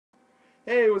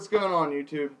Hey, what's going on,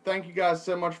 YouTube? Thank you guys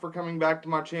so much for coming back to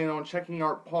my channel and checking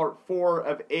out part 4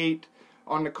 of 8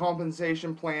 on the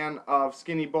compensation plan of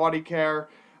Skinny Body Care.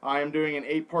 I am doing an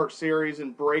 8-part series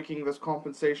and breaking this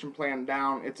compensation plan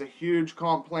down. It's a huge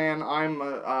comp plan. I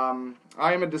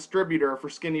am a distributor for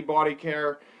Skinny Body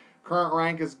Care. Current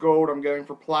rank is gold. I'm going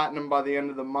for platinum by the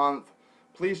end of the month.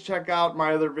 Please check out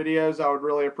my other videos. I would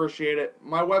really appreciate it.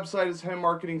 My website is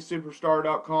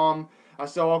homemarketingsuperstar.com. I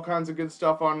sell all kinds of good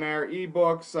stuff on there,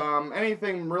 ebooks,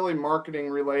 anything really marketing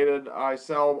related. I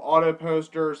sell auto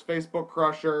posters, Facebook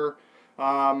Crusher,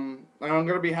 and I'm going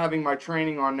to be having my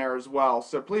training on there as well.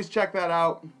 So please check that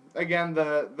out. Again,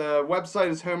 the website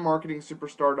is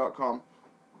homemarketingsuperstar.com.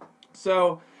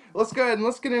 So let's go ahead and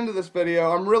let's get into this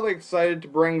video. I'm really excited to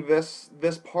bring this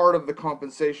part of the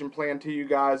compensation plan to you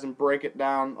guys and break it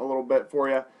down a little bit for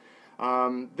you.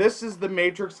 This is the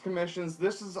matrix commissions.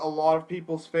 This is a lot of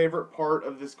people's favorite part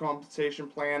of this compensation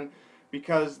plan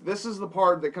because this is the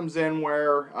part that comes in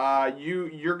where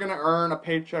you're going to earn a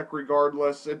paycheck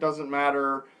regardless. It doesn't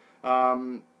matter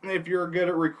if you're good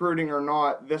at recruiting or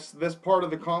not. This part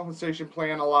of the compensation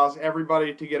plan allows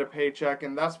everybody to get a paycheck,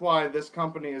 and that's why this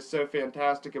company is so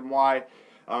fantastic and why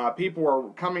people are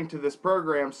coming to this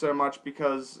program so much,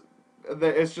 because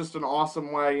it's just an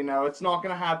awesome way. You know, it's not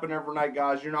going to happen overnight,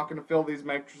 guys. You're not going to fill these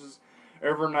matrices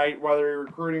overnight, whether you're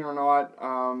recruiting or not.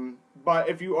 But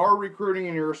if you are recruiting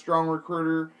and you're a strong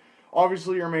recruiter,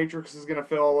 obviously your matrix is going to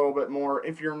fill a little bit more.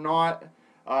 If you're not,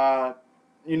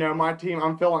 you know, my team,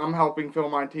 I'm helping fill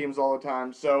my teams all the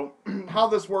time. So how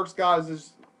this works, guys,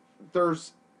 is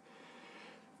there's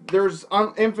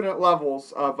infinite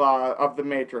levels of the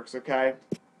matrix, okay?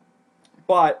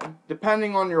 But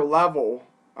depending on your level,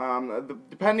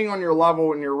 depending on your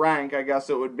level and your rank, I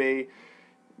guess it would be,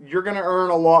 you're going to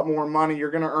earn a lot more money. You're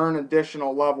going to earn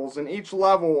additional levels, and each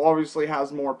level obviously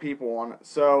has more people on it.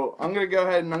 So I'm going to go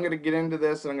ahead and I'm going to get into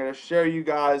this, and I'm going to show you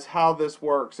guys how this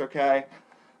works, okay?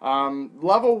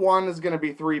 Level 1 is going to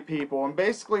be 3 people, and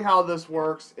basically how this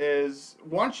works is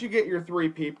once you get your 3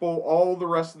 people, all the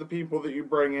rest of the people that you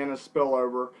bring in is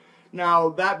spillover. Now,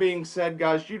 that being said,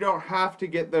 guys, you don't have to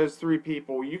get those 3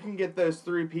 people. You can get those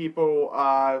 3 people,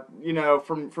 you know,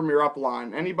 from your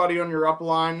upline. Anybody on your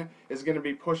upline is going to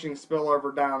be pushing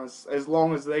spillover down as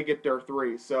long as they get their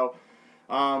 3. So,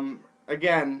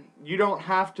 again, you don't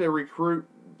have to recruit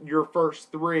your first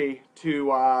 3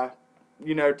 to,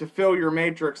 you know, to fill your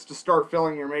matrix, to start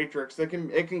filling your matrix. It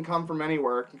can come from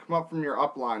anywhere. It can come up from your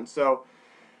upline. So,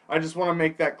 I just want to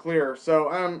make that clear. So,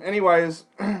 anyways.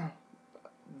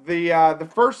 The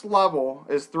first level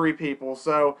is 3 people.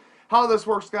 So how this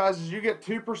works, guys, is you get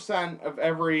 2% of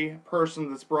every person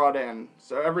that's brought in.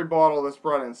 So every bottle that's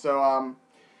brought in. So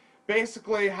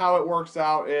basically how it works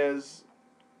out is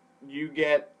you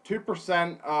get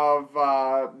 2% of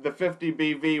the 50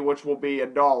 BV, which will be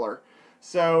 $1.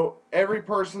 So every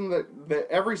person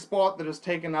every spot that is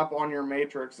taken up on your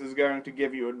matrix is going to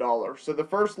give you $1. So the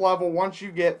first level, once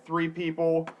you get 3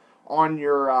 people on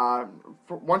your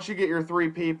once you get your 3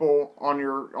 people on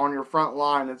your front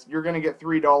line, you're going to get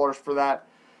 $3 for that.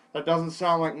 That doesn't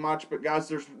sound like much, but guys,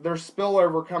 there's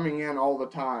spillover coming in all the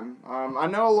time. I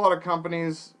know a lot of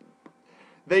companies,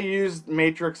 they use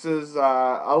matrices. A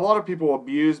lot of people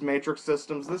abuse matrix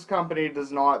systems. This company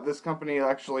does not. This company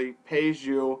actually pays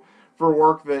you for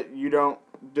work that you don't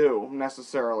do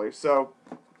necessarily. So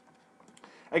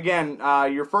again,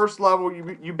 your first level,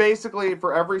 you basically,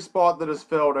 for every spot that is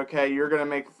filled, okay, you're going to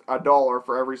make $1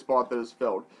 for every spot that is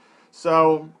filled.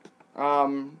 So,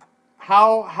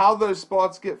 how those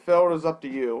spots get filled is up to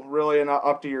you, really, and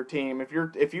up to your team. If you're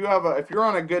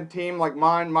on a good team like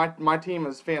mine, my team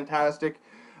is fantastic.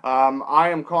 I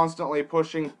am constantly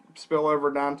pushing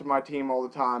spillover down to my team all the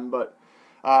time, but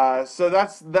so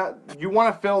that's you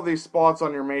want to fill these spots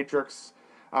on your matrix.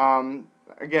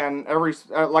 Again,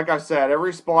 like I said,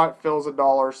 every spot fills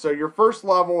 $1. So your first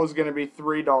level is going to be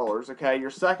 $3. Okay,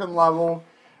 your second level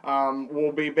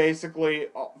will be basically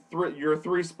your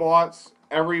 3 spots.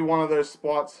 Every one of those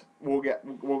spots will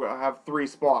have 3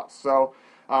 spots. So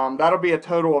that'll be a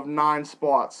total of 9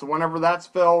 spots. So whenever that's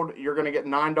filled, you're going to get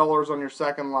 $9 on your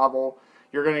second level.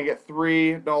 You're going to get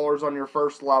 $3 on your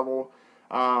first level.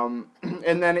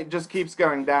 And then it just keeps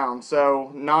going down.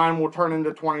 So 9 will turn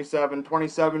into 27.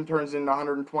 27 turns into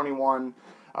 121.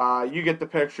 You get the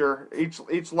picture.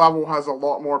 Each level has a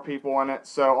lot more people in it.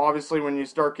 So obviously, when you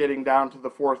start getting down to the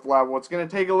 4th level, it's going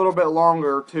to take a little bit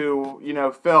longer to, you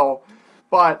know, fill.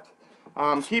 But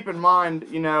keep in mind,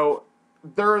 you know,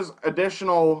 there's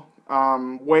additional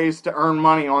ways to earn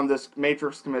money on this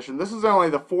matrix commission. This is only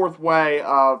the 4th way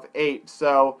of 8.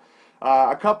 So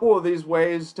a couple of these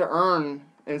ways to earn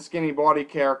in Skinny Body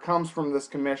Care comes from this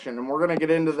commission, and we're going to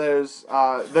get into those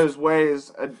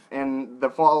ways in the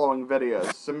following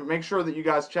videos. So make sure that you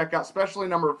guys check out, especially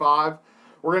number 5.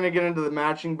 We're going to get into the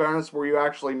matching bonus where you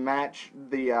actually match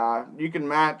the you can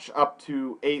match up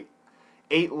to 8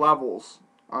 levels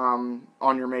on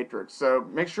your matrix. So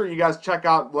make sure you guys check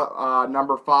out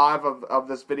number 5 of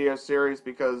this video series,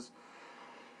 because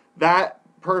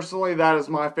personally, that is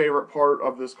my favorite part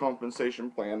of this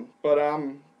compensation plan. But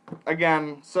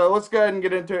again, so let's go ahead and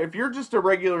get into it. If you're just a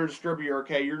regular distributor,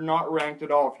 okay, you're not ranked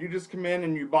at all. If you just come in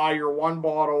and you buy your 1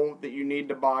 bottle that you need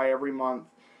to buy every month,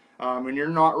 and you're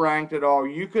not ranked at all,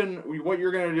 what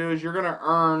you're going to do is you're going to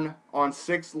earn on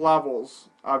 6 levels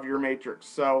of your matrix.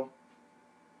 So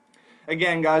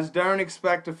again, guys, don't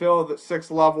expect to fill the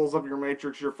 6 levels of your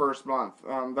matrix your first month.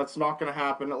 That's not going to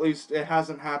happen. At least it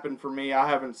hasn't happened for me. I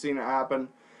haven't seen it happen.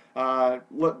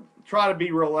 Try to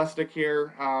be realistic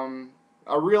here.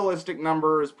 A realistic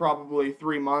number is probably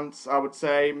 3 months, I would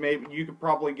say. Maybe you could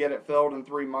probably get it filled in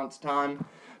 3 months' time.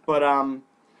 But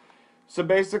so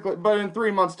basically, but in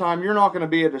 3 months' time, you're not going to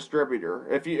be a distributor.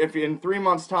 If in 3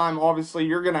 months' time, obviously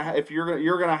you're gonna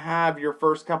have your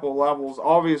first couple levels.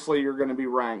 Obviously, you're gonna be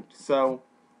ranked. So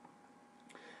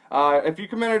if you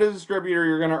come in as a distributor,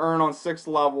 you're gonna earn on 6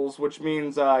 levels, which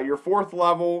means your 4th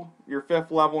level, your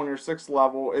 5th level, and your 6th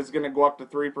level is gonna go up to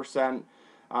 3%.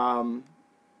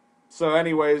 So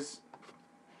anyways,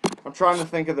 I'm trying to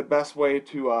think of the best way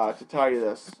to tell you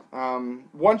this.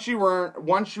 Once you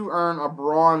earn a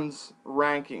bronze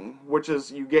ranking, which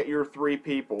is you get your 3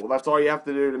 people. That's all you have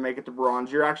to do to make it to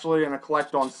bronze. You're actually going to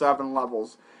collect on 7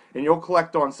 levels, and you'll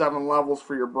collect on 7 levels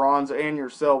for your bronze and your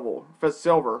silver.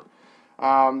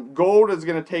 Gold is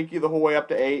going to take you the whole way up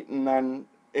to 8, and then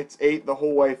it's 8 the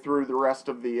whole way through the rest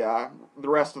of the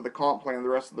comp plan, the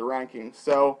rest of the rankings.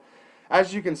 So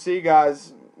as you can see,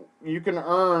 guys, you can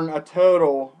earn a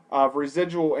total of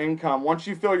residual income. Once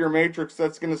you fill your matrix,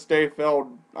 that's going to stay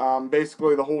filled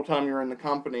basically the whole time you're in the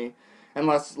company,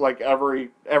 unless like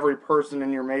every person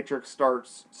in your matrix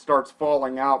starts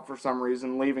falling out for some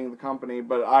reason, leaving the company.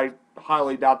 But I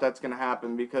highly doubt that's going to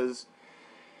happen, because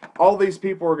all these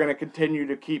people are going to continue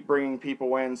to keep bringing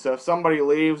people in. So if somebody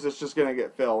leaves, it's just going to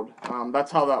get filled.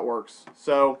 That's how that works.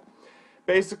 So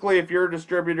basically, if you're a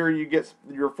distributor, you get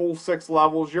your full 6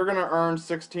 levels. You're going to earn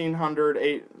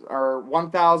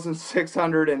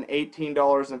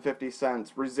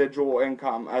 $1,618.50 residual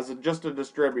income as just a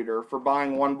distributor for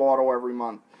buying 1 bottle every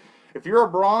month. If you're a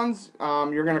bronze,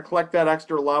 you're going to collect that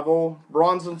extra level.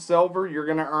 Bronze and silver, you're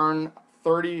going to earn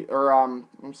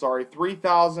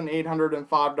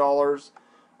 $3,805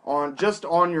 just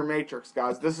on your matrix,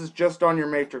 guys. This is just on your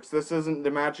matrix. This isn't the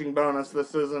matching bonus.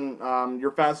 This isn't your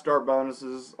fast start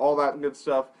bonuses, all that good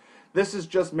stuff. This is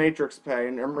just matrix pay.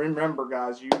 And remember,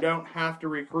 guys, you don't have to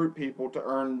recruit people to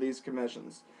earn these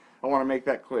commissions. I want to make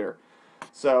that clear.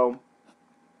 So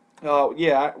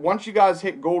yeah, once you guys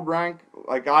hit gold rank,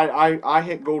 like I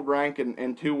hit gold rank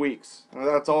in 2 weeks.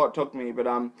 That's all it took me. But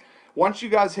once you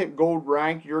guys hit gold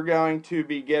rank, you're going to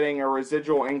be getting a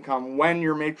residual income when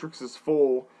your matrix is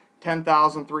full,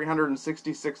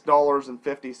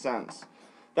 $10,366.50.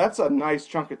 That's a nice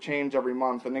chunk of change every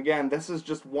month. And again, this is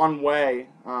just one way.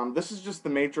 This is just the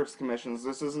matrix commissions.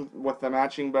 This isn't with the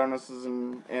matching bonuses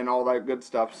and all that good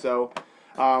stuff. So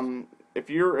if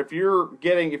you have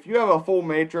a full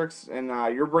matrix and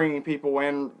you're bringing people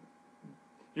in,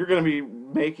 you're going to be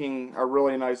making a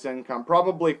really nice income,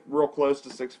 probably real close to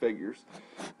 6 figures.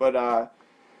 But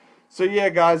so yeah,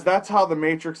 guys, that's how the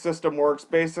matrix system works.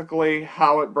 Basically,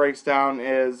 how it breaks down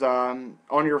is on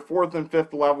your 4th and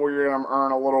 5th level, you're going to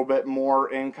earn a little bit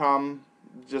more income,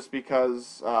 just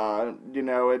because you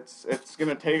know, it's going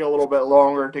to take a little bit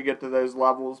longer to get to those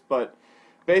levels. But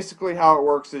basically, how it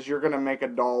works is you're going to make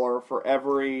 $1 for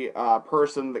every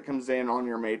person that comes in on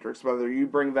your matrix, whether you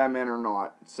bring them in or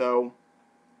not. So.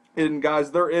 And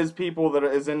guys, there is people that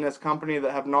is in this company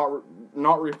that have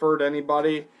not referred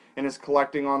anybody and is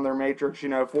collecting on their matrix, you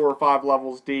know, 4 or 5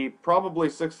 levels deep, probably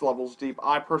 6 levels deep.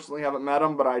 I personally haven't met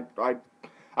them, but I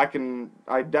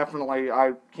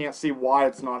can't see why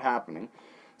it's not happening.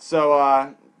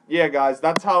 So yeah, guys,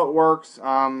 that's how it works.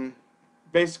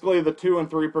 Basically, the 2 and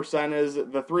 3% is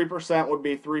the 3% would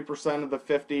be 3% of the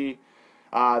 50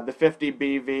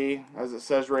 BV, as it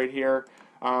says right here.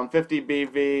 50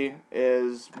 BV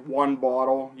is 1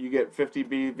 bottle. You get 50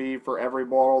 BV for every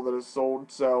bottle that is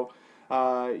sold. So,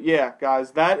 yeah,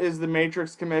 guys, that is the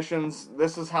matrix commissions.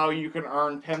 This is how you can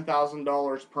earn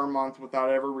 $10,000 per month without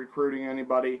ever recruiting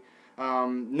anybody.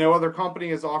 No other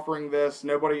company is offering this.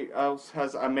 Nobody else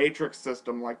has a matrix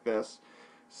system like this.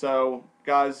 So,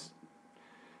 guys,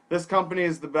 This company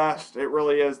is the best. It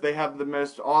really is. They have the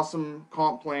most awesome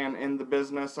comp plan in the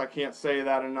business. I can't say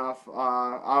that enough.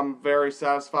 I'm very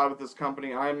satisfied with this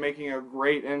company. I'm making a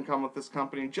great income with this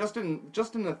company. Just in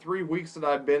the 3 weeks that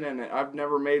I've been in it, I've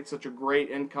never made such a great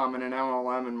income in an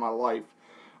MLM in my life.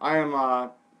 I'm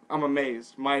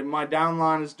amazed. My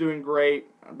downline is doing great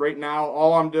right now.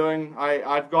 All I'm doing,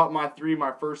 I've got my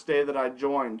first day that I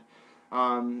joined.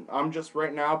 I'm just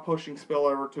right now pushing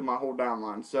spillover to my whole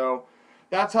downline. So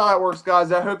that's how that works,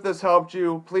 guys. I hope this helped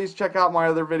you. Please check out my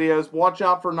other videos. Watch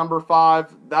out for number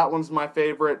 5. That one's my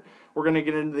favorite. We're going to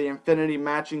get into the infinity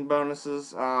matching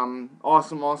bonuses.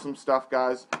 Awesome stuff,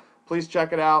 guys. Please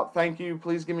check it out. Thank you.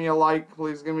 Please give me a like.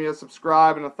 Please give me a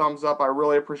subscribe and a thumbs up. I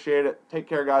really appreciate it. Take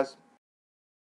care, guys.